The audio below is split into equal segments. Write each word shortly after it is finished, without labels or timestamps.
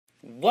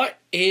What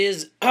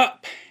is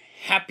up?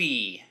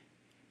 Happy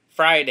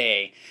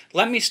Friday.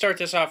 Let me start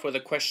this off with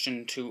a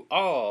question to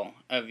all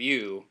of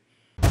you.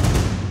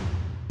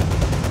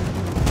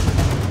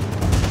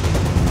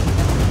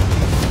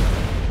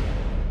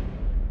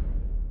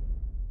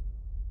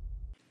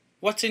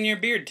 What's in your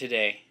beard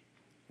today?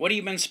 What have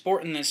you been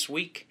sporting this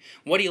week?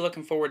 What are you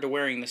looking forward to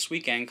wearing this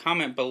weekend?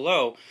 Comment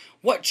below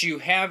what you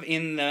have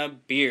in the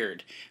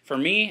beard. For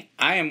me,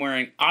 I am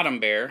wearing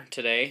Autumn Bear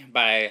today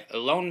by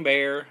Lone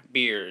Bear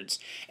Beards.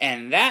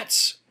 And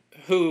that's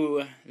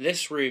who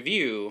this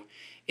review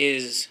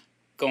is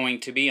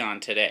going to be on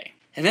today.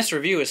 And this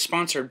review is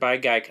sponsored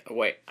by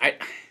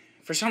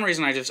for some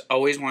reason I just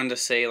always wanted to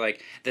say,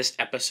 like, this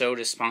episode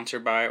is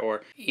sponsored by,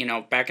 or,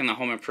 back in the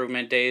home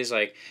improvement days,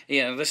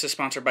 this is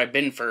sponsored by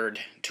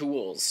Binford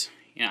Tools.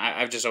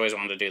 I've just always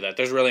wanted to do that.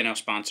 There's really no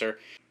sponsor.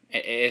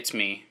 It's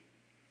me.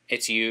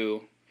 It's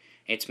you.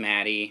 It's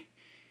Maddie.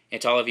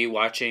 It's all of you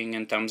watching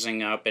and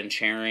thumbsing up and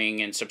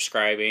sharing and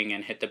subscribing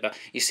and hit the bell.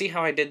 You see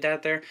how I did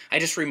that there? I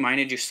just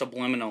reminded you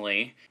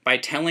subliminally by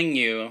telling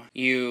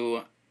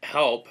you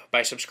help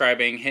by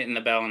subscribing, hitting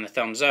the bell, and the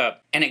thumbs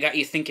up. And it got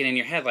you thinking in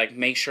your head, like,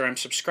 make sure I'm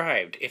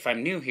subscribed. If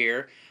I'm new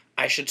here,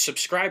 I should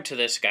subscribe to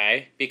this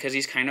guy because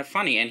he's kind of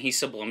funny and he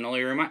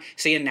subliminally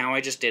See, and now I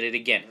just did it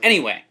again.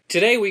 Anyway,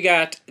 today we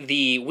got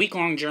the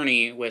week-long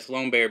journey with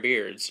Lone Bear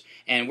Beards,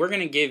 and we're going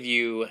to give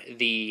you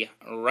the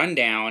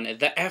rundown,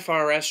 the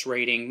FRS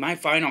rating, my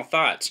final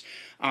thoughts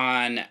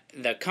on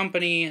the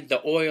company,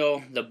 the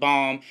oil, the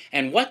balm,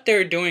 and what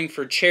they're doing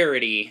for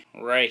charity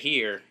right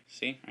here.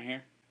 See, right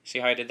here? See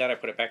how I did that? I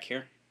put it back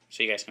here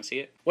so you guys can see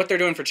it. What they're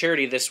doing for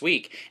charity this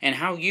week and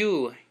how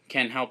you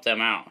can help them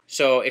out.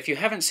 So if you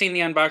haven't seen the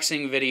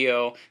unboxing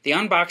video, the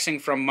unboxing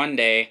from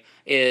Monday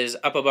is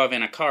up above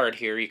in a card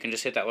here. You can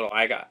just hit that little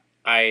icon,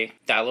 and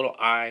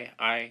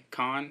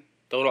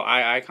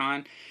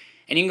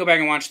you can go back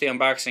and watch the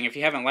unboxing. If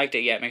you haven't liked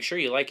it yet, make sure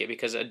you like it,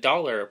 because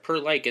 $1 per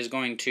like is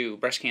going to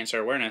Breast Cancer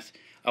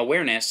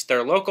Awareness,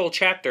 their local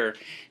chapter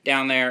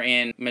down there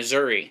in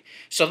Missouri.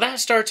 So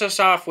that starts us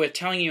off with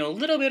telling you a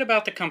little bit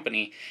about the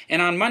company.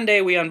 And on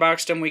Monday we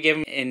unboxed them. We gave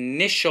them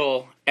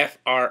initial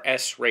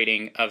FRS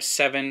rating of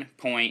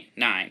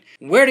 7.9.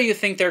 Where do you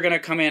think they're going to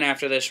come in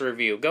after this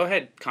review? Go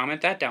ahead,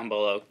 comment that down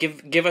below.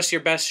 Give us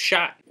your best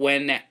shot.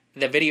 When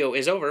the video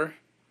is over,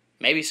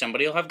 maybe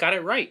somebody will have got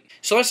it right.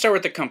 So let's start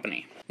with the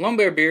company. Lone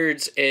Bear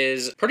Beards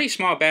is a pretty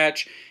small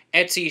batch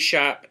Etsy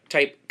shop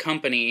type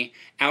company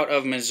out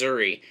of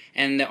Missouri,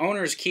 and the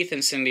owners, Keith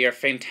and Cindy, are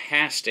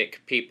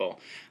fantastic people.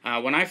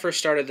 When I first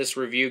started this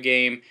review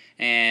game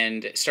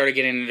and started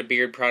getting into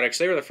beard products,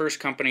 they were the first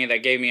company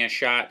that gave me a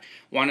shot,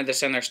 wanted to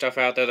send their stuff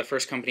out there, the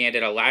first company I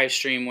did a live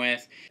stream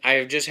with.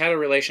 I've just had a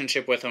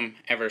relationship with them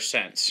ever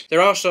since.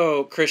 They're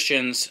also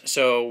Christians,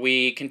 so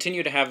we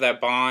continue to have that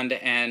bond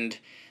and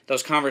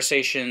those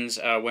conversations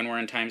when we're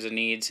in times of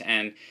needs.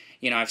 And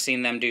I've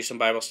seen them do some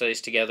Bible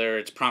studies together.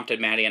 It's prompted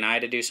Maddie and I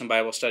to do some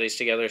Bible studies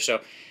together. So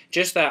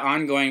just that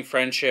ongoing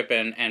friendship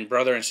and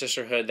brother and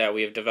sisterhood that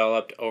we have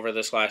developed over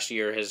this last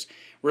year has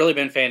really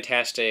been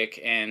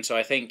fantastic. And so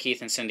I thank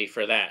Keith and Cindy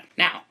for that.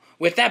 Now,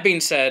 with that being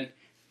said,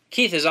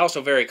 Keith is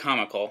also very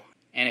comical.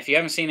 And if you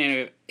haven't seen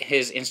any of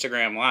his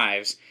Instagram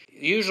lives,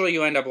 usually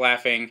you end up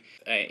laughing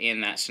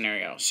in that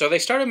scenario. So they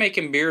started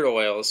making beard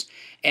oils,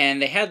 and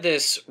they had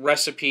this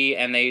recipe,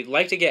 and they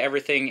like to get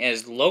everything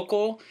as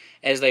local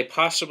as they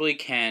possibly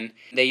can.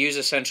 They use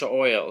essential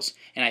oils,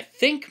 and I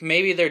think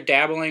maybe they're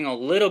dabbling a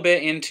little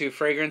bit into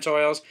fragrance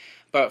oils,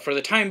 but for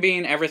the time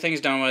being,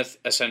 everything's done with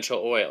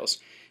essential oils.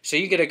 So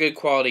you get a good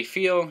quality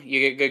feel,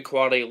 you get good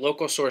quality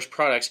local source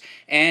products,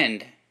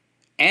 and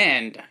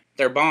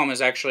their balm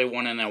has actually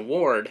won an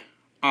award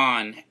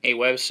on a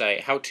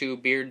website,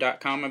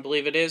 howtobeard.com, I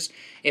believe it is.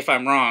 If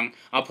I'm wrong,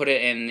 I'll put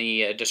it in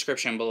the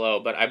description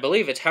below, but I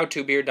believe it's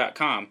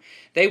howtobeard.com.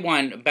 They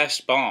won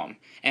Best Balm,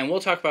 and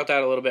we'll talk about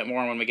that a little bit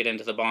more when we get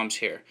into the balms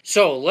here.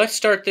 So let's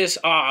start this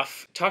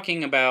off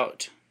talking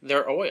about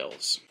their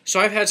oils. So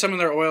I've had some of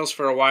their oils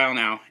for a while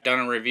now, done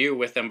a review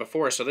with them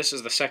before, so this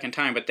is the second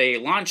time, but they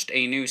launched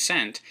a new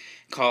scent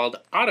called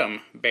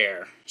Autumn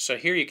Bear. So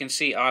here you can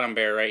see Autumn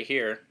Bear right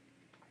here.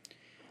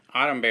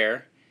 Autumn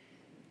Bear.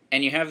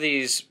 And you have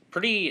these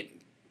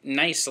pretty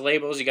nice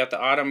labels. You got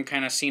the autumn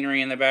kind of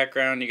scenery in the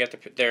background. You got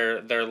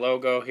their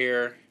logo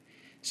here.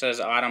 It says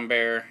Autumn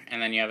Bear. And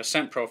then you have a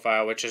scent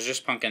profile, which is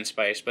just pumpkin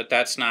spice. But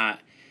that's not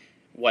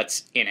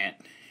what's in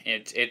it.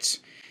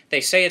 They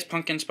say it's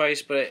pumpkin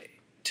spice, but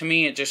to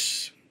me it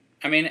just...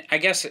 I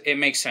guess it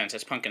makes sense.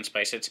 It's pumpkin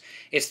spice.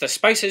 It's the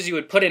spices you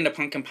would put into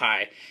pumpkin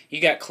pie. You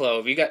got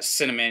clove. You got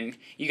cinnamon.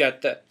 You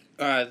got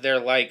their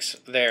likes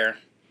there.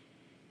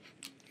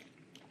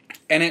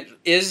 And it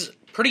is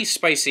pretty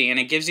spicy, and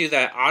it gives you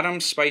that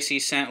autumn spicy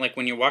scent, like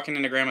when you're walking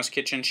into Grandma's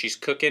kitchen, she's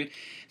cooking.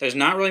 There's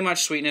not really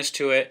much sweetness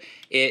to it.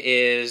 It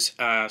is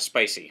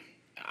spicy.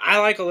 I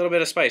like a little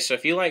bit of spice, so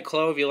if you like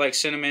clove, you like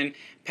cinnamon,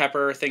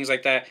 pepper, things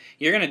like that,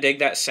 you're going to dig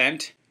that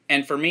scent.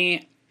 And for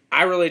me,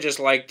 I really just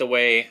like the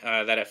way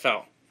that it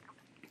felt.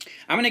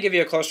 I'm going to give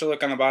you a closer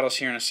look on the bottles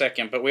here in a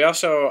second, but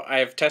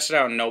I've tested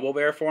out Noble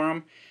Bear for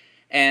them,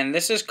 And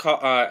this is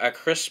called a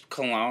crisp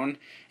cologne.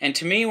 And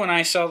to me, when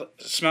I smell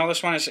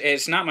this one,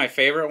 it's not my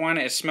favorite one.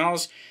 It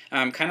smells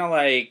kind of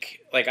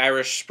like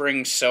Irish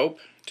Spring soap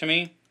to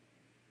me.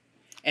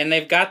 And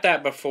they've got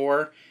that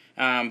before,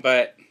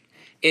 but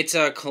it's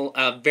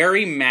a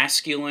very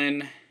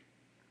masculine,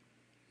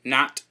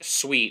 not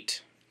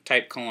sweet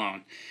type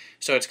cologne.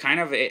 So it's kind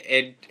of,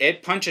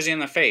 it punches you in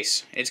the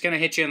face. It's going to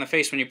hit you in the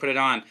face when you put it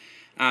on.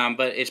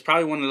 But it's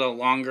probably one of the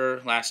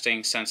longer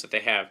lasting scents that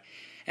they have.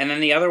 And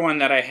then the other one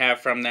that I have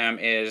from them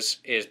is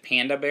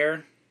Panda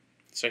Bear.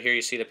 So here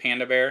you see the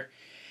Panda Bear.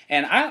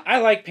 And I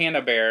like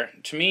Panda Bear.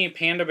 To me,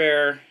 Panda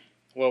Bear,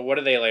 well, what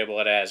do they label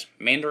it as?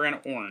 Mandarin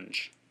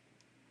Orange.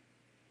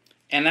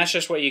 And that's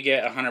just what you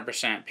get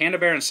 100%. Panda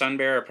Bear and Sun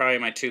Bear are probably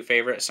my two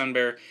favorite. Sun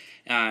Bear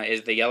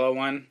is the yellow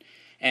one.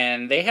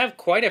 And they have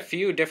quite a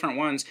few different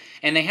ones.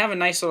 And they have a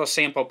nice little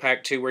sample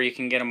pack, too, where you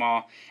can get them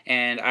all.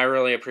 And I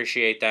really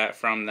appreciate that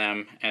from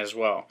them as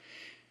well.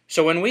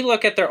 So when we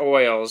look at their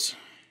oils,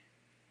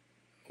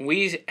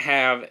 we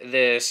have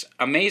this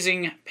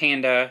amazing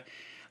Panda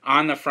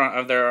on the front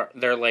of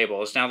their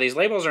labels. Now, these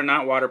labels are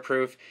not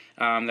waterproof.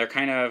 They're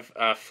kind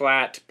of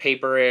flat,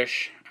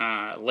 paperish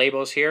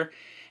labels here.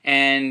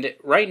 And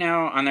right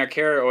now on their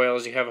carrier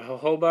oils, you have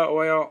jojoba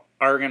oil,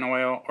 argan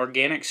oil,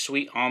 organic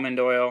sweet almond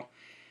oil,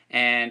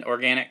 and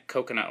organic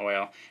coconut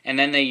oil. And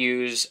then they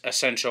use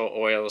essential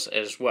oils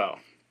as well.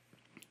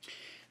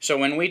 So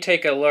when we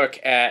take a look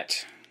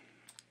at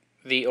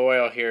the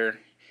oil here,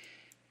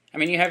 I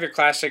mean, you have your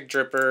classic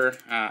dripper,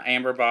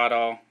 amber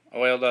bottle.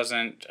 Oil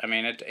doesn't, I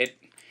mean,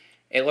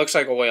 it looks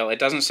like oil. It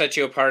doesn't set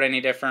you apart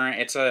any different.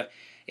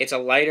 It's a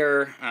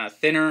lighter,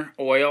 thinner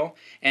oil,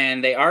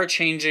 and they are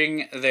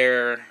changing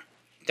their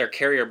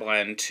carrier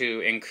blend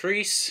to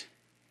include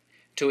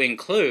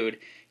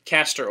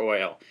castor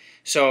oil.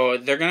 So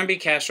they're going to be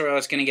castor oil.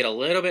 It's going to get a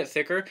little bit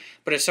thicker,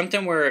 but it's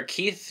something where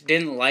Keith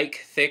didn't like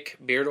thick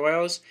beard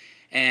oils,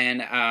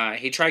 and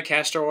he tried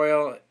castor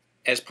oil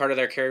as part of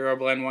their carrier oil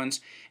blend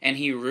once, and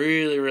he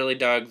really, really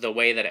dug the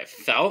way that it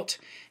felt.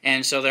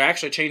 And so they're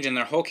actually changing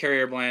their whole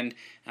carrier blend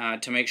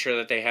to make sure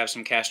that they have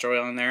some castor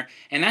oil in there.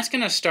 And that's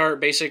going to start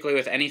basically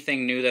with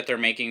anything new that they're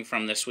making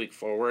from this week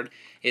forward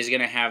is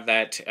going to have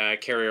that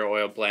carrier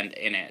oil blend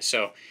in it.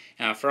 So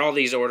for all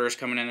these orders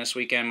coming in this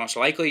weekend, most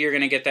likely you're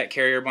going to get that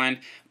carrier blend.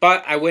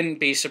 But I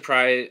wouldn't be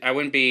surprised, I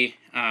wouldn't be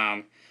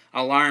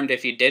alarmed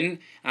if you didn't.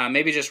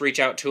 Maybe just reach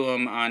out to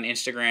them on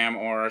Instagram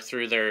or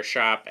through their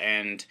shop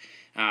and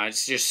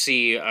just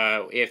see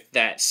if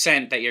that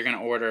scent that you're going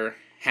to order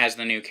has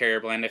the new carrier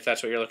blend, if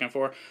that's what you're looking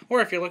for.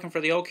 Or if you're looking for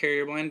the old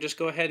carrier blend, just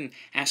go ahead and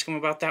ask them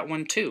about that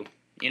one too.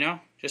 You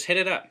know, just hit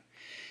it up.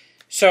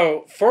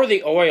 So for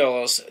the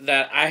oils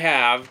that I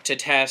have to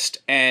test,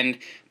 and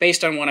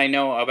based on what I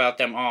know about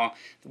them all,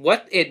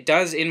 what it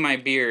does in my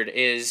beard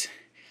is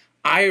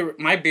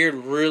my beard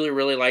really,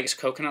 really likes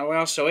coconut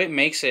oil, so it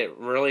makes it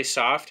really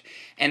soft,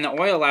 and the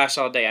oil lasts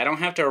all day. I don't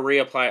have to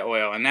reapply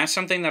oil, and that's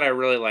something that I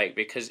really like,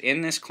 because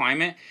in this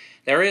climate,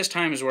 there is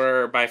times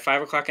where by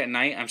 5 o'clock at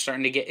night, I'm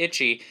starting to get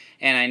itchy,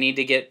 and I need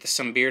to get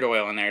some beard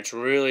oil in there. It's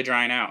really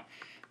drying out.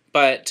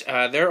 But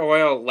their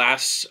oil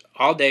lasts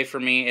all day for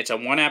me. It's a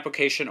one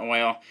application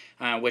oil,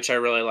 which I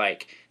really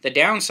like. The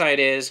downside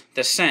is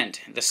the scent.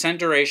 The scent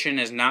duration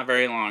is not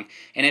very long.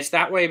 And it's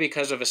that way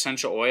because of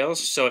essential oils.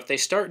 So if they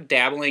start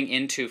dabbling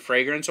into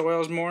fragrance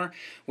oils more,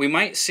 we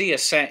might see a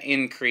scent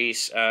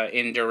increase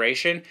in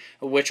duration,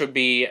 which would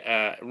be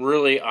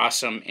really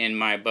awesome in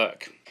my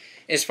book.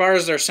 As far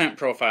as their scent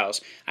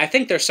profiles, I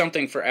think there's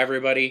something for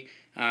everybody.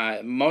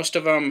 Most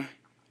of them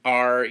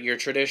are your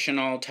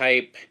traditional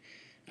type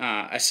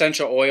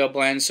essential oil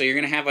blends. So you're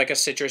going to have like a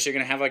citrus, you're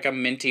going to have like a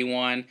minty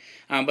one.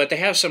 But they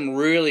have some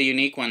really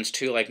unique ones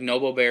too, like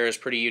Noble Bear is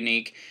pretty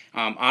unique.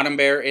 Autumn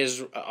Bear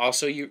is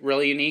also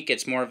really unique.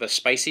 It's more of a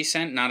spicy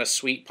scent, not a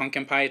sweet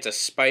pumpkin pie. It's a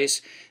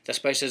spice, the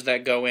spices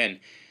that go in.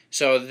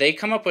 So they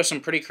come up with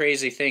some pretty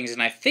crazy things,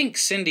 and I think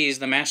Cindy's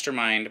the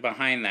mastermind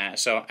behind that.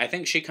 So I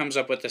think she comes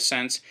up with the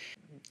scents.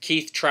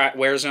 Keith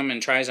wears them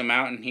and tries them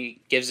out, and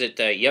he gives it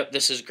the, yep,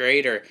 this is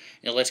great, or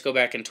let's go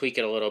back and tweak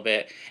it a little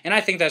bit. And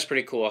I think that's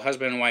pretty cool. A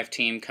husband and wife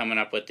team coming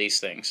up with these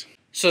things.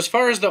 So as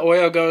far as the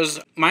oil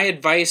goes, my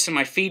advice and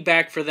my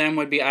feedback for them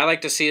would be I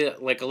like to see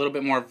like a little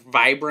bit more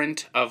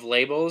vibrant of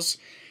labels.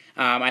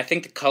 I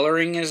think the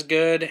coloring is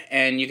good,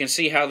 and you can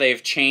see how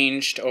they've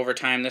changed over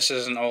time. This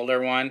is an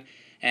older one,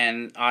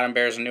 and Autumn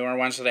Bear is a newer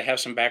one, so they have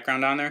some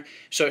background on there.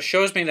 So it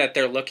shows me that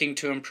they're looking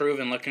to improve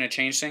and looking to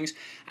change things.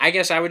 I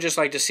guess I would just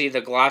like to see the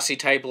glossy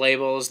type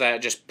labels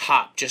that just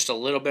pop just a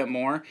little bit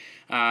more.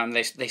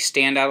 They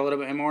stand out a little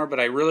bit more, but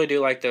I really do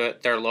like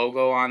their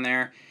logo on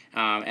there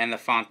and the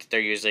font that they're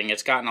using.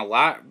 It's gotten a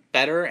lot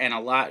better and a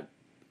lot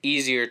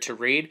easier to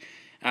read.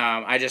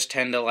 I just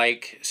tend to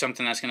like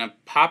something that's going to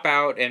pop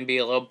out and be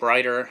a little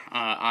brighter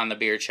on the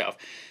beard shelf.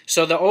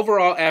 So the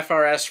overall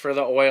FRS for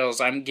the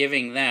oils I'm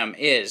giving them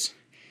is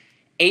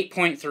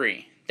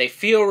 8.3. They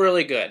feel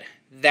really good.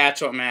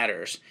 That's what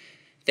matters.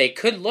 They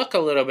could look a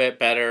little bit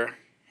better,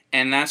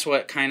 and that's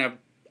what kind of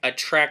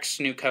attracts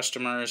new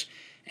customers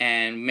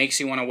and makes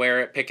you want to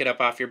wear it, pick it up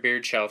off your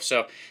beard shelf.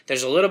 So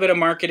there's a little bit of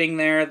marketing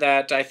there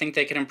that I think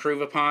they can improve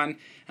upon,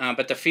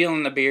 but the feel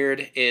in the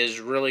beard is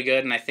really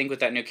good, and I think with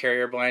that new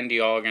Carrier blend,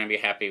 you all are going to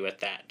be happy with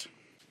that.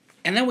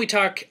 And then we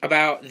talk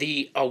about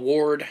the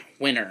award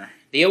winner.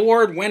 The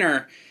award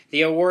winner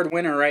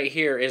right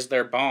here is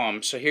their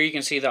Balm. So here you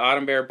can see the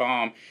Autumn Bear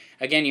Balm.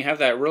 Again, you have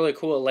that really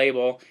cool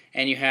label,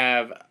 and you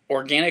have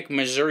organic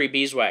Missouri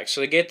beeswax.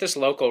 So they get this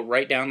local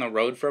right down the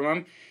road from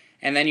them.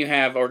 And then you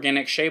have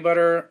organic shea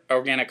butter,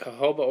 organic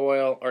jojoba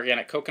oil,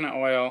 organic coconut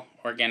oil,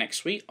 organic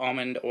sweet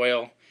almond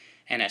oil,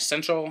 and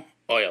essential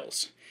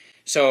oils.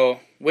 So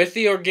with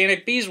the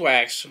organic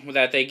beeswax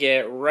that they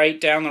get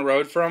right down the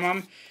road from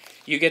them,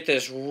 you get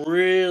this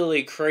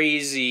really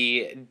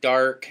crazy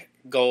dark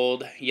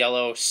gold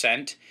yellow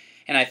scent.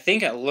 And I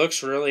think it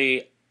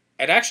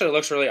actually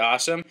looks really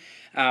awesome.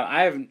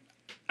 I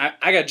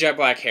got jet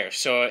black hair,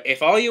 so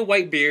if all you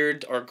white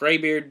beard or gray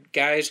beard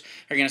guys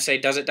are going to say,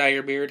 does it dye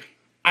your beard?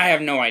 I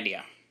have no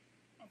idea.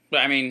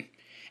 I mean,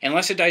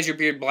 unless it dyes your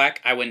beard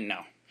black, I wouldn't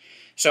know.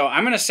 So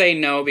I'm going to say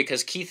no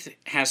because Keith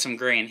has some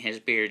gray in his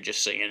beard,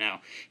 just so you know.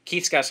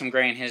 Keith's got some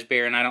gray in his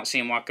beard, and I don't see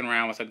him walking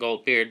around with a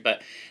gold beard.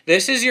 But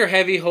this is your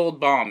heavy hold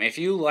balm. If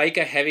you like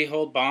a heavy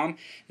hold balm,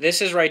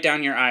 this is right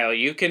down your aisle.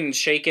 You can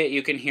shake it.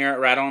 You can hear it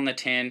rattle in the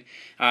tin.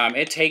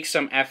 It takes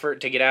some effort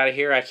to get out of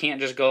here. I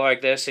can't just go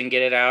like this and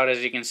get it out.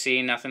 As you can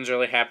see, nothing's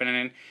really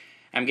happening.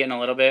 I'm getting a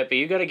little bit, but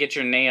you got to get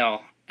your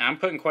nail. I'm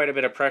putting quite a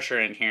bit of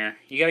pressure in here.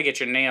 You got to get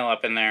your nail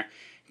up in there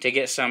to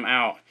get some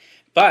out.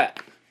 But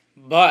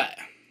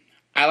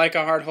I like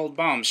a hard hold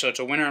balm, so it's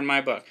a winner in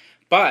my book.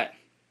 But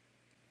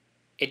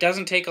it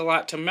doesn't take a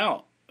lot to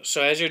melt.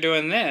 So as you're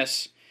doing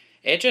this,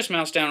 it just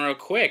melts down real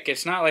quick.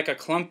 It's not like a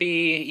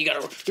clumpy, you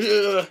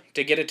gotta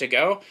to get it to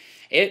go.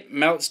 It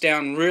melts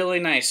down really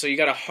nice. So you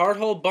got a hard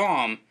hold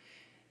balm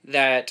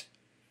that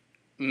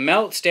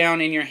melts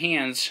down in your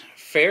hands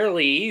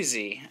fairly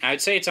easy.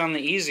 I'd say it's on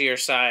the easier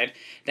side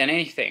than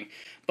anything.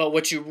 But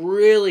what you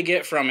really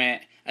get from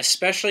it,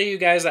 especially you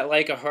guys that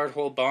like a hard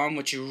hold balm,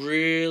 what you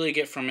really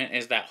get from it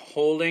is that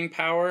holding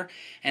power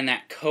and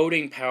that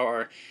coating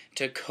power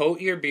to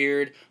coat your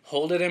beard,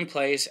 hold it in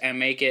place, and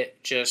make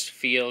it just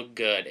feel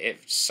good.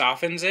 It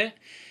softens it,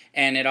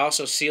 and it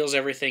also seals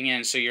everything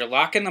in. So you're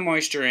locking the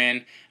moisture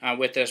in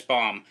with this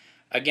balm.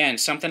 Again,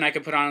 something I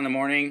could put on in the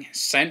morning.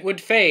 Scent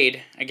would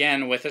fade,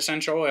 again, with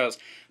essential oils.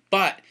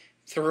 But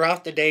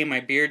throughout the day, my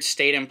beard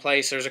stayed in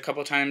place. There's a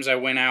couple times I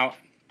went out,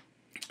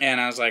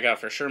 and I was like, oh,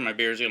 for sure, my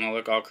beard's going to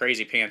look all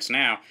crazy pants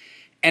now.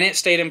 And it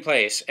stayed in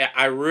place.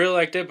 I really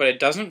liked it, but it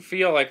doesn't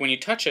feel like when you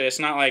touch it, it's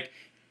not like,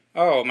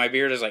 oh, my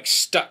beard is like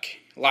stuck,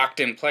 locked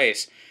in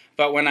place.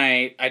 But when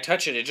I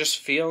touch it, it just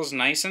feels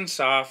nice and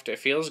soft. It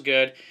feels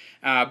good,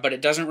 but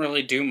it doesn't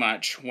really do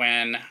much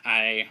when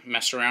I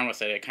mess around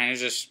with it. It kind of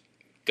just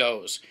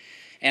goes.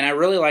 And I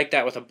really like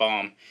that with a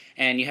balm.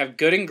 And you have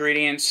good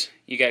ingredients.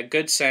 You got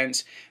good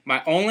scents.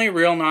 My only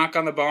real knock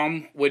on the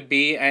balm would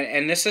be,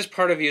 and this is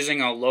part of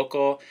using a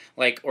local,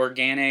 like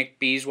organic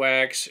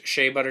beeswax,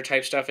 shea butter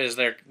type stuff, is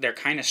they're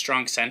kind of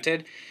strong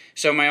scented.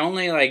 So my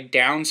only like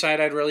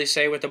downside I'd really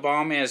say with the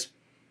balm is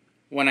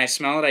when I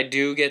smell it, I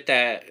do get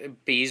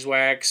that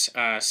beeswax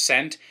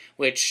scent,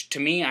 which to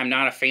me I'm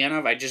not a fan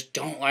of. I just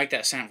don't like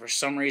that scent for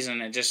some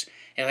reason. It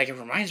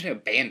reminds me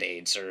of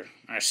Band-Aids or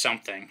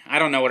something. I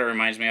don't know what it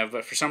reminds me of,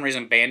 but for some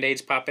reason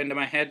Band-Aids pop into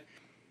my head.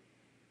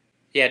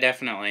 Yeah,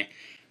 definitely.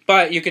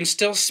 But you can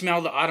still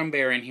smell the Autumn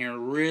Bear in here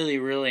really,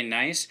 really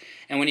nice.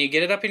 And when you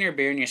get it up in your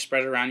beard and you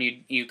spread it around,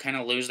 you kind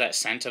of lose that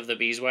scent of the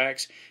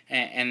beeswax,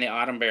 and the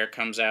Autumn Bear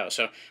comes out.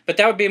 So, but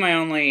that would be my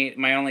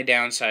only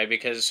downside,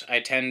 because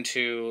I tend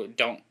to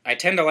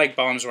like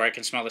balms where I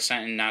can smell the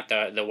scent and not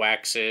the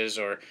waxes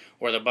or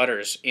the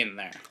butters in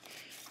there.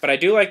 But I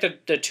do like the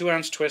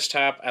 2-ounce twist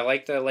top. I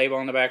like the label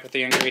on the back with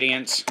the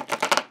ingredients.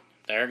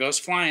 There it goes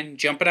flying,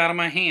 jumping out of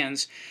my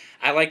hands.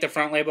 I like the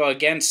front label.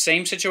 Again,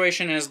 same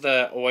situation as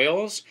the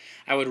oils.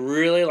 I would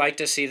really like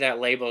to see that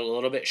label a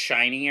little bit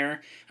shinier,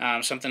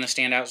 something to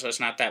stand out so it's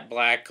not that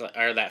black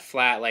or that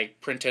flat,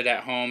 like printed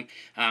at home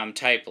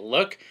type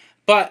look.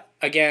 But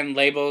again,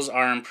 labels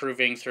are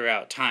improving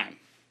throughout time.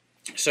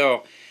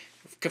 So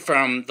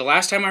from the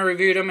last time I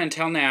reviewed them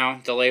until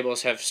now, the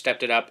labels have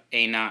stepped it up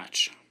a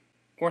notch,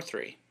 or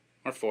 3,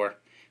 or 4,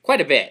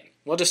 quite a bit.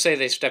 We'll just say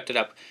they stepped it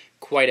up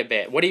quite a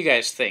bit. What do you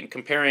guys think?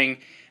 Comparing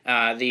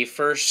the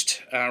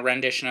first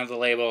rendition of the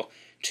label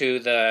to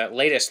the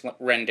latest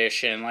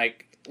rendition,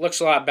 looks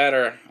a lot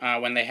better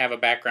when they have a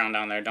background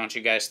on there, don't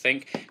you guys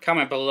think?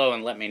 Comment below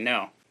and let me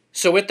know.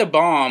 So with the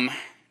balm,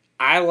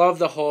 I love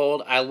the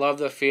hold, I love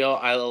the feel,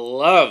 I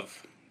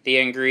love the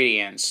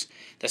ingredients.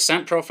 The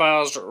scent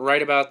profile's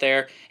right about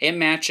there. It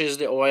matches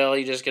the oil.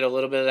 You just get a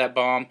little bit of that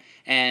balm.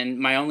 And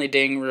my only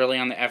ding really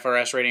on the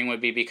FRS rating would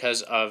be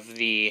because of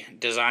the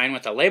design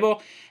with the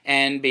label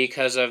and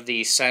because of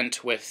the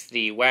scent with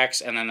the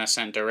wax and then the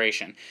scent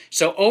duration.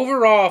 So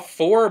overall,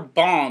 4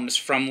 balms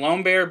from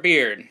Lone Bear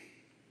Beard,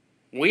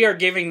 we are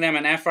giving them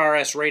an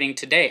FRS rating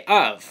today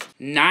of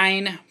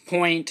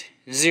 9.0.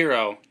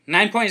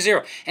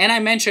 9.0. And I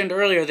mentioned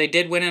earlier they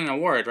did win an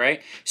award,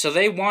 right? So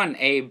they won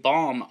a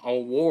Balm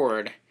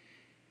award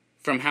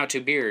from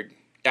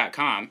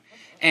howtobeard.com.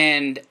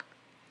 And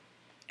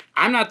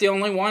I'm not the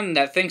only one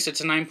that thinks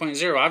it's a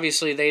 9.0.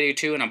 Obviously, they do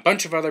too, and a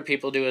bunch of other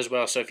people do as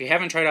well. So if you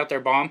haven't tried out their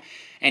Balm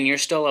and you're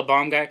still a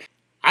Balm guy,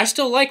 I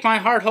still like my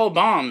hard hole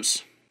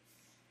Balms.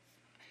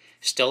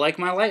 Still like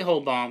my light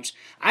hole Balms.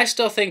 I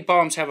still think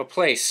Balms have a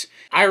place.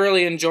 I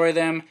really enjoy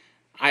them.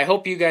 I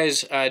hope you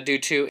guys do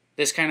too.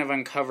 This kind of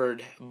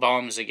uncovered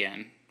Balms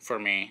again for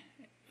me.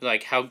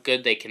 Like how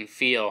good they can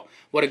feel.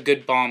 What a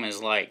good balm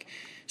is like.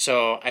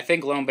 So I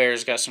think Lone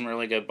Bear's got some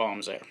really good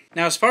balms there.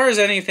 Now as far as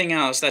anything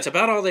else, that's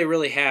about all they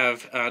really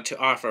have to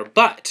offer.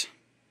 But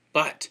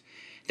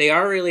they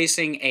are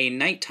releasing a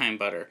nighttime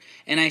butter.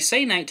 And I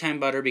say nighttime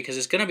butter because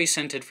it's going to be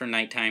scented for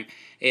nighttime.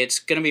 It's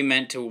going to be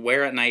meant to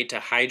wear at night to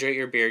hydrate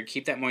your beard,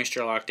 keep that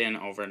moisture locked in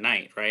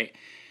overnight, right?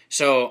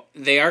 So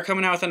they are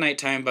coming out with a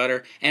nighttime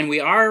butter. And we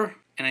are,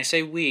 and I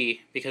say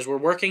we, because we're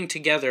working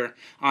together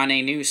on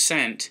a new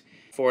scent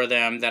for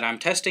them that I'm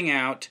testing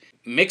out,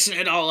 mixing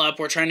it all up.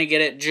 We're trying to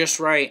get it just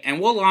right.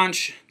 And we'll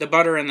launch the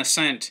butter and the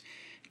scent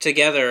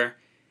together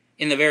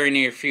in the very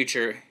near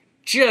future.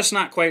 Just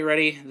not quite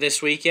ready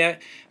this week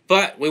yet.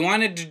 But we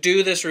wanted to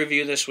do this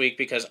review this week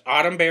because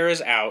Autumn Bear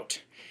is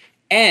out.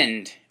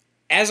 And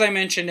as I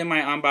mentioned in my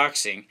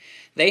unboxing,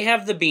 they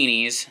have the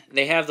beanies,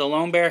 they have the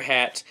Lone Bear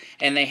hat,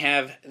 and they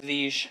have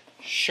these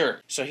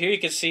shirts. So here you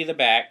can see the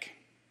back,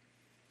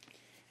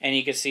 and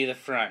you can see the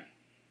front.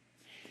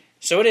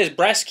 So it is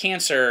Breast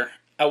Cancer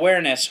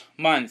Awareness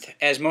Month,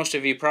 as most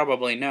of you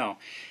probably know.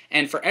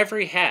 And for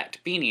every hat,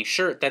 beanie,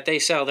 shirt that they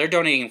sell, they're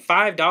donating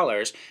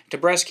 $5 to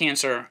breast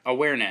cancer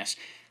awareness.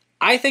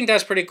 I think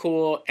that's pretty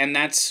cool, and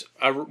that's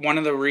one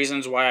of the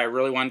reasons why I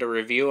really wanted to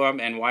review them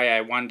and why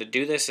I wanted to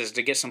do this is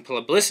to get some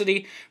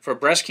publicity for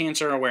breast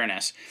cancer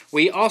awareness.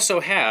 We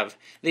also have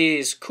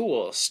these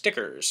cool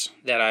stickers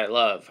that I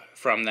love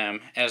from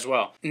them as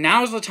well.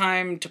 Now's the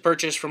time to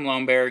purchase from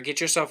Lone Bear. Get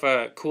yourself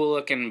a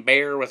cool-looking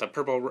bear with a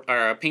purple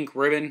or a pink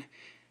ribbon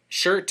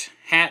shirt,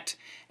 hat,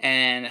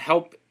 and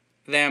help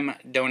them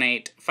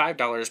donate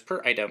 $5 per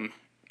item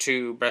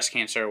to breast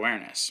cancer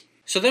awareness.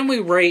 So then we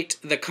rate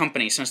the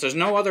company. Since there's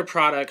no other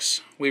products,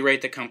 we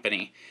rate the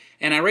company.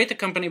 And I rate the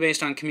company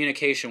based on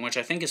communication, which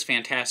I think is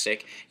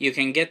fantastic. You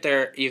can get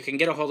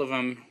a hold of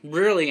them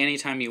really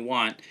anytime you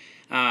want.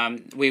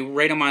 We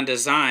rate them on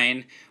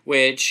design,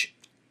 which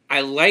I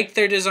like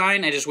their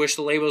design. I just wish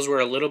the labels were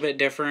a little bit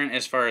different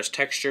as far as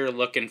texture,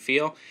 look, and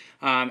feel.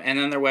 And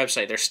then their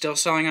website. They're still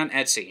selling on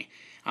Etsy.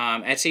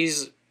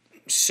 Etsy's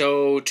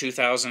so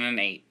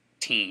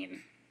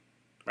 2018,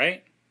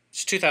 right?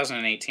 It's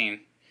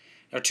 2018.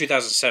 Or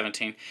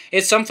 2017.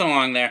 It's something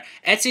along there.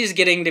 Etsy's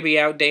getting to be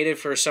outdated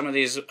for some of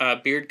these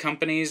beard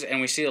companies,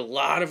 and we see a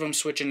lot of them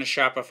switching to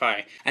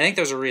Shopify. I think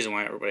there's a reason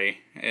why everybody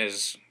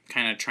is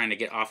kind of trying to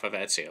get off of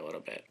Etsy a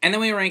little bit. And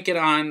then we rank it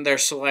on their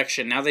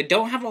selection. Now, they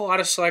don't have a lot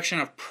of selection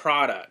of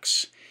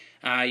products.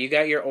 You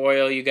got your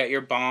oil, you got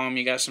your balm,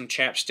 you got some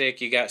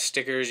chapstick, you got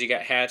stickers, you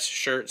got hats,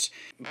 shirts,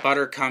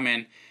 butter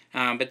coming.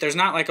 But there's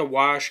not like a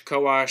wash,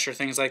 co-wash, or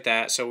things like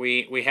that. So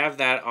we have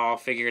that all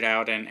figured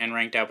out and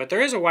ranked out. But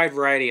there is a wide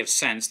variety of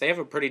scents. They have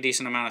a pretty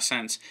decent amount of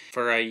scents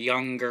for a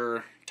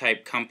younger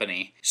type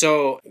company.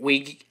 So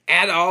we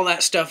add all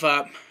that stuff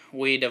up.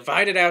 We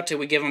divide it out till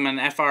we give them an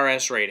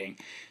FRS rating.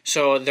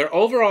 So their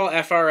overall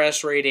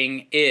FRS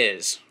rating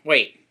is,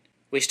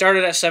 we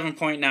started at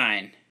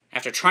 7.9.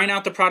 After trying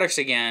out the products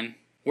again,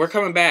 we're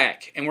coming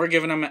back, and we're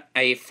giving them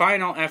a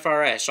final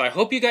FRS. So I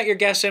hope you got your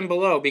guess in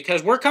below,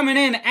 because we're coming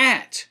in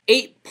at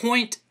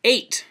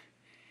 8.8.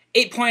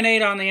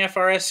 8.8 on the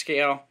FRS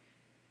scale.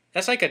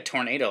 That's like a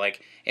tornado.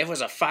 Like, it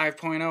was a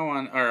 5.0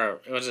 on, or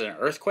was it an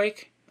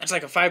earthquake? That's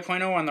like a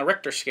 5.0 on the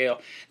Richter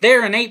scale.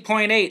 They're an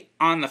 8.8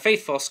 on the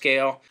Faithful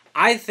scale.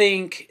 I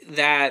think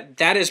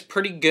that is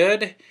pretty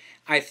good.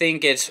 I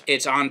think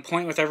it's on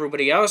point with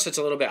everybody else. It's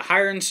a little bit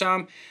higher in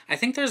some. I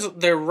think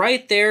they're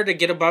right there to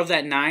get above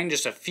that 9.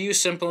 Just a few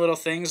simple little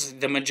things.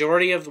 The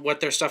majority of what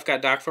their stuff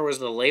got docked for was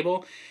the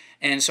label.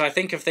 And so I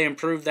think if they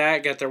improved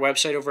that, got their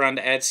website over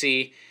onto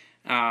Etsy,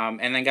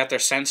 and then got their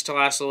scents to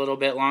last a little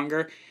bit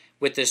longer,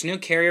 with this new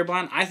carrier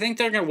blend, I think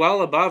they're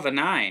well above a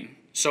 9.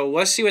 So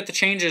let's see what the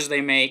changes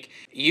they make.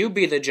 You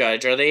be the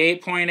judge. Are they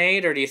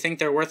 8.8, or do you think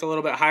they're worth a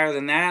little bit higher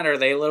than that? Are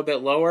they a little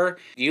bit lower?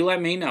 You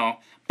let me know.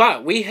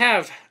 But we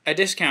have a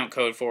discount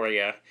code for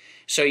you.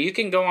 So you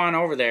can go on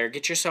over there,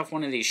 get yourself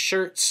one of these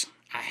shirts,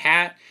 a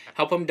hat,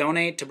 help them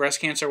donate to Breast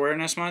Cancer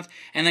Awareness Month,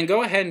 and then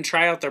go ahead and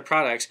try out their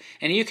products.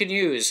 And you can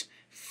use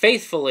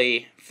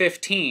Faithfully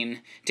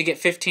 15 to get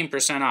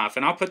 15% off.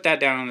 And I'll put that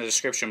down in the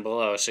description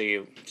below so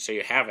you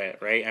have it,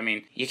 right? I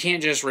mean, you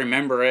can't just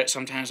remember it.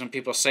 Sometimes when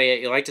people say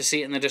it, you like to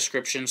see it in the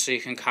description so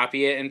you can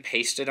copy it and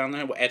paste it on the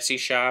Etsy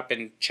shop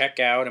and check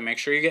out and make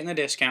sure you're getting the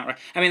discount.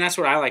 I mean, that's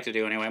what I like to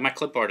do anyway. My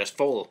clipboard is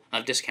full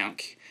of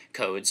discount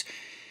codes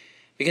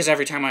because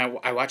every time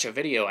I watch a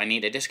video, I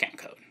need a discount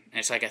code.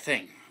 It's like a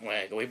thing.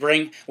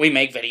 We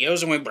make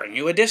videos and we bring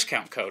you a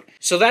discount code.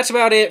 So that's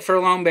about it for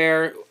Lone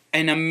Bear.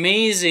 an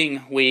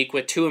amazing week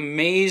with two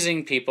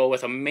amazing people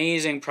with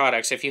amazing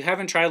products. If you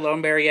haven't tried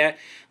Lone Bear yet,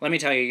 let me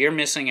tell you, you're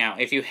missing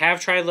out. If you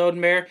have tried Lone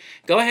Bear,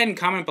 go ahead and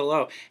comment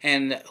below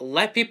and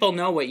let people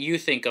know what you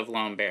think of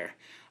Lone Bear.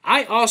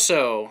 I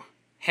also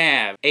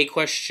have a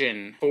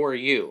question for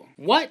you.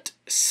 What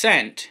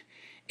scent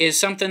is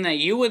something that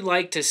you would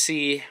like to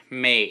see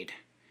made?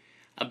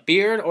 A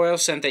beard oil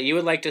scent that you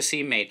would like to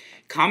see made.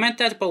 Comment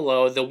that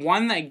below. The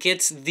one that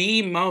gets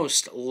the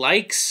most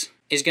likes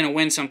is going to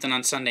win something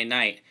on Sunday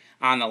night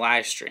on the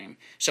live stream.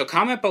 So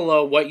comment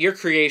below what your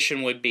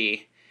creation would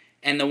be,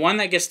 and the one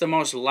that gets the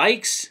most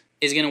likes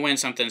is going to win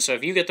something. So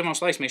if you get the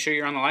most likes, make sure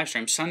you're on the live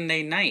stream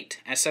Sunday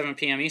night at 7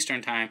 p.m.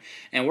 Eastern Time,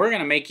 and we're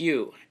going to make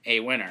you a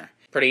winner.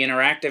 Pretty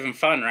interactive and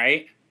fun,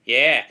 right?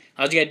 Yeah.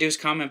 All you got to do is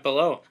comment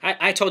below.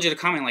 I told you to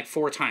comment like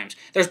 4 times.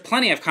 There's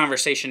plenty of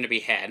conversation to be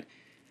had.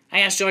 I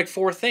asked you like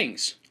 4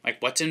 things. Like,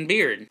 what's in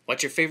beard?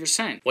 What's your favorite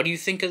scent? What do you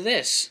think of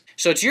this?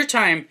 So it's your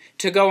time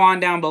to go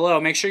on down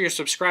below. Make sure you're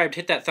subscribed.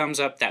 Hit that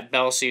thumbs up, that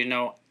bell, so you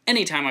know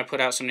anytime I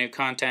put out some new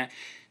content.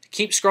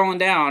 Keep scrolling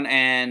down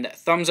and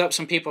thumbs up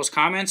some people's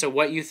comments of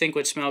what you think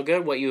would smell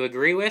good, what you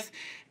agree with,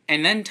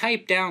 and then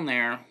type down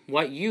there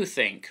what you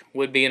think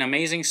would be an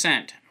amazing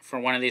scent for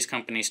one of these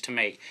companies to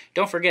make.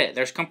 Don't forget,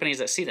 there's companies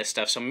that see this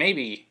stuff, so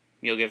maybe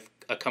you'll give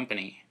a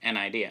company an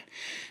idea.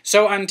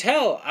 So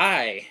until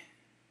I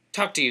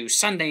talk to you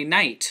Sunday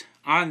night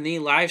on the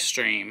live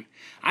stream,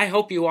 I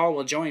hope you all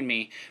will join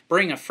me.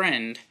 Bring a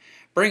friend,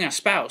 bring a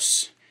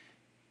spouse,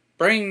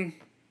 bring...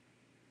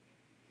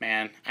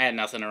 Man, I had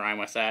nothing to rhyme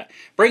with that.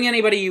 Bring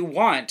anybody you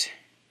want.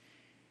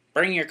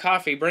 Bring your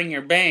coffee, bring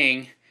your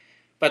bang.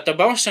 But the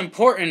most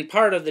important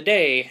part of the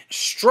day,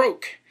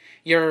 stroke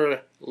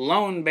your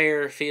Lone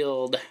Bear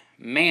Field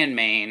man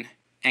mane.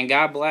 And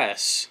God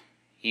bless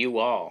you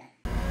all.